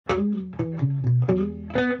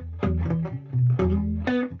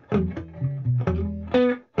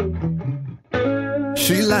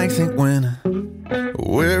She likes it when I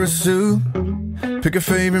wear a suit, pick a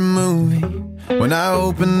favorite movie when I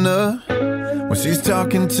open up, when she's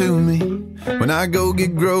talking to me, when I go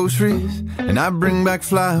get groceries and I bring back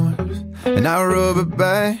flowers and I rub it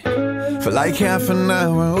back for like half an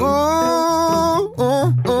hour. Ooh,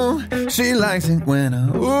 ooh, ooh. She likes it when I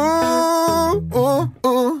ooh, ooh,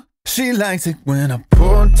 ooh. She likes it when I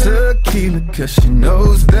pour tequila, cause she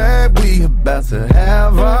knows that we about to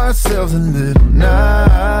have ourselves a little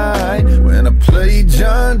night. When I play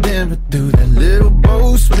John Denver through that little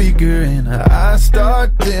Bose speaker and her eyes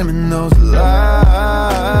start dimming those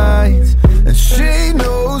lights, and she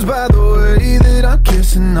knows by the way that I'm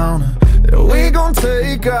kissing on her that we gon'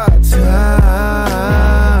 take our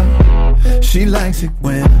time. She likes it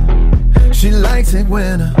when she likes it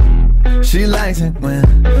when she likes it when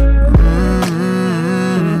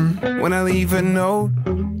when I leave a note,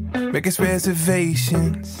 make us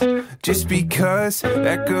reservations, just because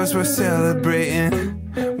that girl's worth celebrating.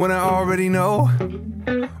 When I already know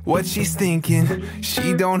what she's thinking,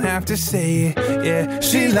 she don't have to say it, yeah.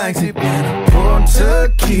 She likes it when I pour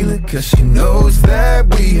tequila, cause she knows that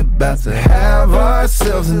we about to have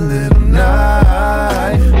ourselves a little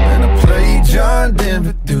night. When I play John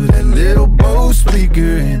Denver through that little Bose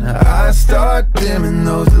speaker and her eyes start dimming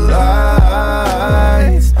those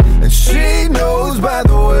lights, and she knows by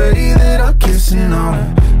the way that I'm kissing on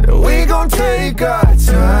her that we gon' take our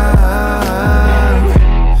time.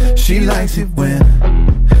 She likes it when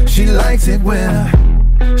she likes it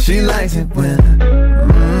when she likes it when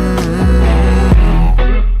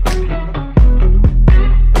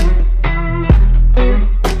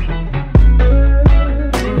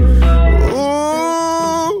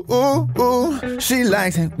ooh, ooh, ooh. She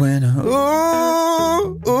likes it when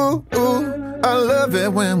ooh, ooh, ooh. I love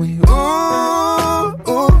it when we ooh,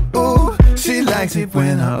 ooh, ooh. She likes it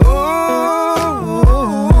when ooh,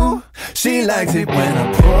 ooh. She likes it when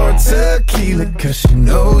I pour tequila, cause she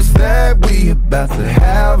knows that we about to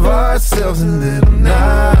have ourselves a little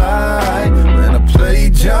night. When I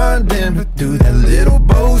play John Denver through that little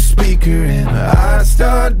Bose speaker and her eyes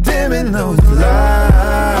start dimming those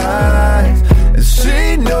lights, and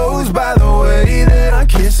she knows by the way that I'm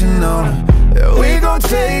kissing on her that we gon'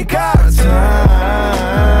 take our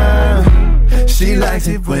time. She likes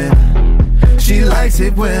it when she likes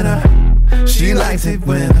it when she likes it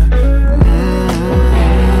when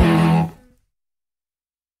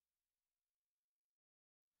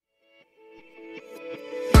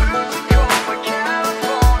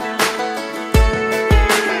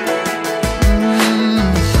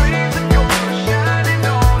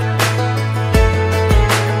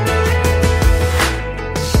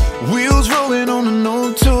wheels rolling on an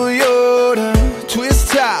old Toyota,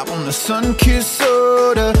 twist top on the sun-kissed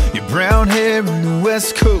soda, your brown hair in the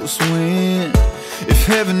West Coast wind. If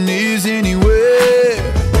heaven is anywhere,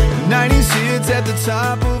 90s hits at the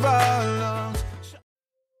top of our lungs.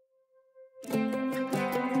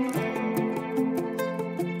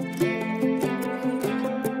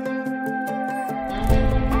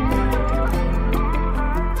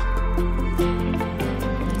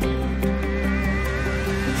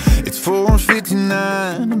 It's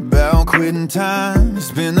 4:59, about quitting time.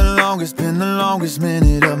 It's been the longest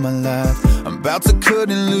minute of my life. I'm about to cut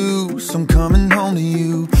it loose, I'm coming home to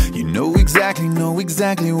you. You know exactly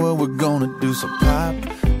what we're gonna do. So pop